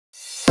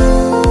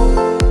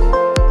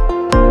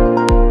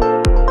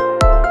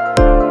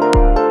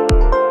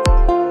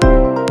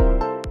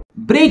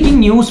Breaking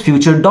news,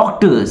 future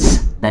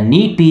doctors. The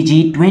NEET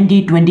PG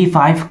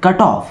 2025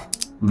 cutoff.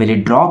 Will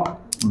it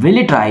drop? Will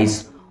it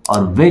rise?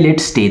 Or will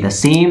it stay the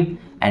same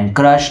and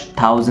crush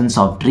thousands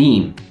of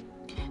dreams?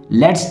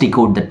 Let's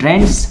decode the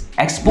trends,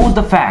 expose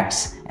the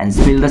facts, and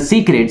spill the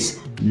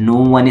secrets no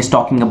one is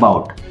talking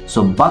about.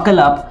 So buckle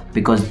up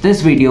because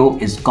this video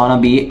is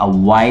gonna be a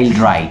wild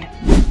ride.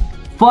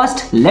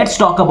 First, let's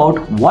talk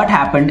about what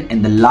happened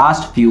in the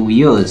last few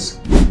years.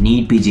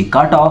 NEET PG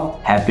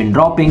cutoff have been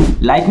dropping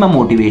like my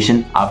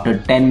motivation after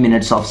 10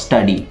 minutes of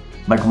study.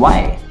 But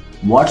why?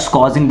 What's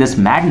causing this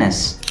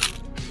madness?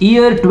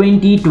 Year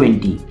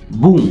 2020,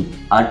 boom,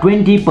 a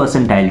 20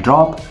 percentile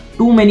drop,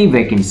 too many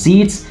vacant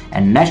seats,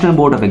 and National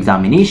Board of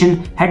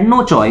Examination had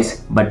no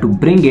choice but to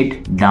bring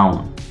it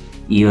down.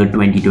 Year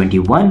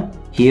 2021,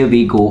 here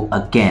we go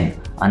again.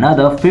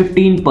 Another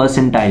 15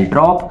 percentile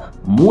drop,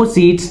 more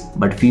seats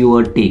but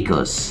fewer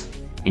takers.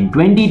 In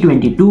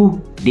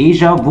 2022,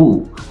 deja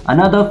vu,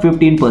 another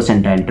 15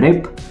 percentile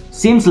dip.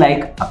 Seems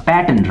like a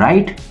pattern,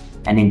 right?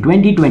 And in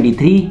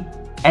 2023,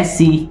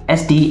 SC,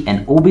 ST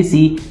and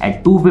OBC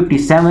at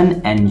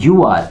 257 and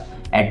UR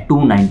at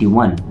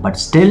 291, but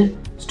still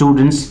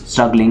students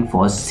struggling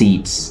for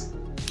seats.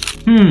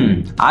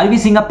 Are we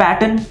seeing a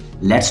pattern?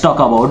 Let's talk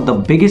about the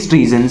biggest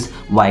reasons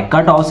why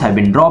cutoffs have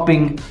been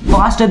dropping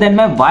faster than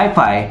my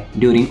Wi-Fi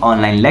during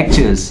online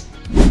lectures.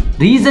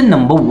 Reason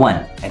number 1,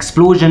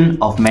 explosion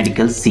of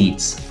medical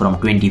seats. From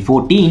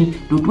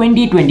 2014 to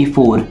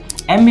 2024,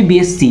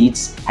 MBBS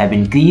seats have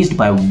increased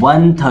by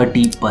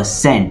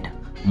 130%.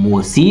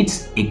 More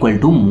seats equal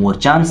to more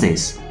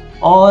chances.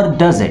 Or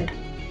does it?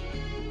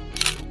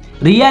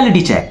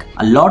 Reality check.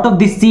 A lot of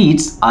these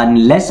seats are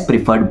in less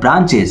preferred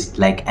branches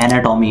like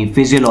anatomy,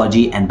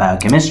 physiology and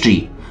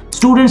biochemistry.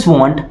 Students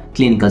want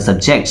clinical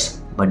subjects,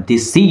 but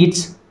these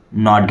seats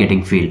not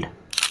getting filled.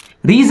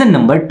 Reason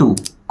number 2,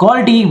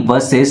 quality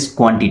versus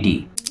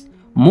quantity.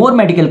 More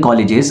medical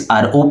colleges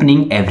are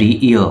opening every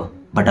year,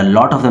 but a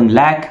lot of them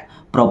lack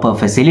proper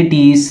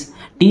facilities,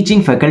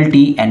 teaching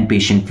faculty and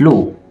patient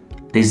flow.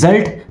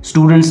 Result,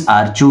 students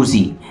are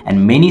choosy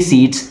and many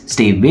seats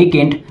stay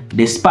vacant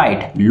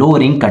despite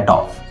lowering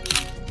cutoff.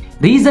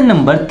 Reason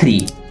number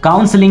 3,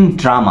 counseling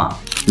drama.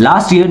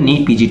 Last year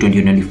NEET PG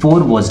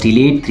 2024 was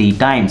delayed 3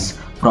 times,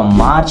 from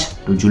March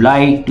to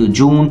July to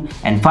June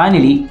and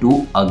finally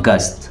to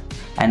August.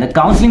 And the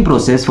counseling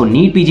process for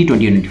NEET PG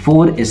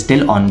 2024 is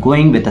still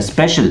ongoing with a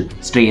special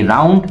stray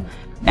round,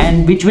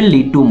 and which will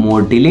lead to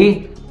more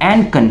delay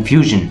and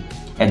confusion.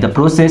 If the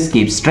process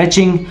keeps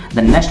stretching,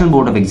 the National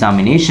Board of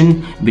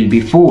Examination will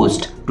be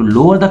forced to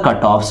lower the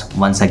cutoffs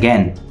once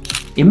again.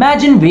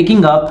 Imagine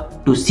waking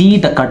up to see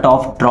the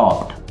cutoff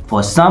dropped.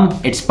 For some,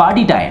 it's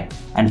party time,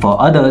 and for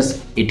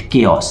others, it's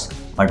chaos.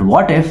 But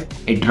what if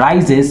it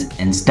rises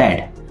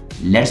instead?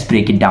 Let's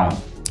break it down.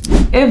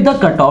 If the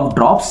cutoff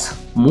drops,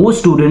 more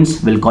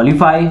students will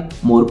qualify,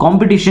 more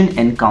competition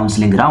in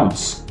counseling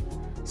rounds.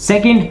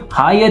 Second,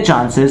 higher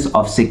chances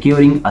of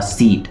securing a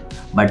seat,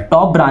 but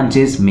top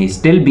branches may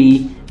still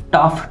be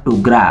tough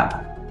to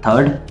grab.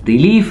 Third,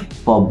 relief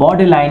for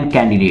borderline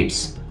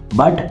candidates,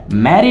 but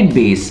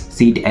merit-based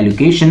seat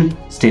allocation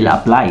still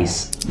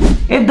applies.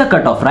 If the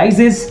cutoff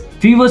rises,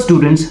 fewer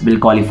students will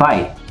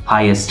qualify,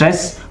 higher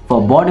stress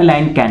for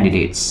borderline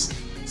candidates.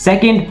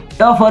 Second,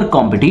 tougher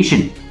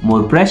competition,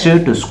 more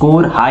pressure to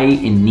score high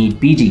in NEET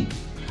PG,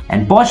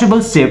 and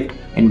possible shift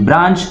in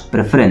branch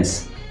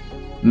preference.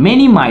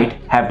 Many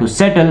might have to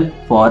settle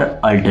for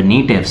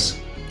alternatives.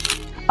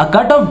 A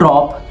cutoff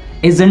drop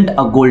isn't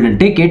a golden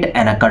ticket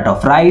and a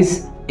cutoff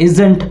rise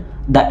isn't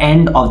the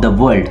end of the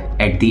world.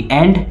 At the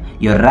end,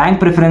 your rank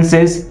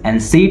preferences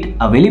and seat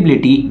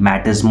availability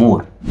matters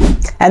more.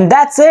 And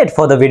that's it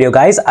for the video,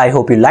 guys. I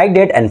hope you liked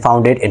it and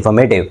found it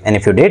informative. And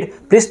if you did,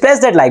 please press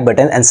that like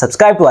button and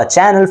subscribe to our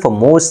channel for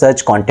more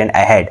such content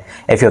ahead.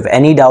 If you have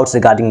any doubts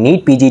regarding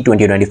NEET PG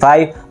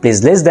 2025,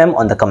 please list them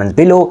on the comments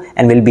below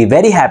and we'll be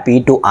very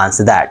happy to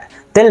answer that.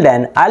 Till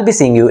then, I'll be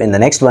seeing you in the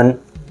next one.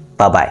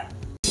 Bye-bye.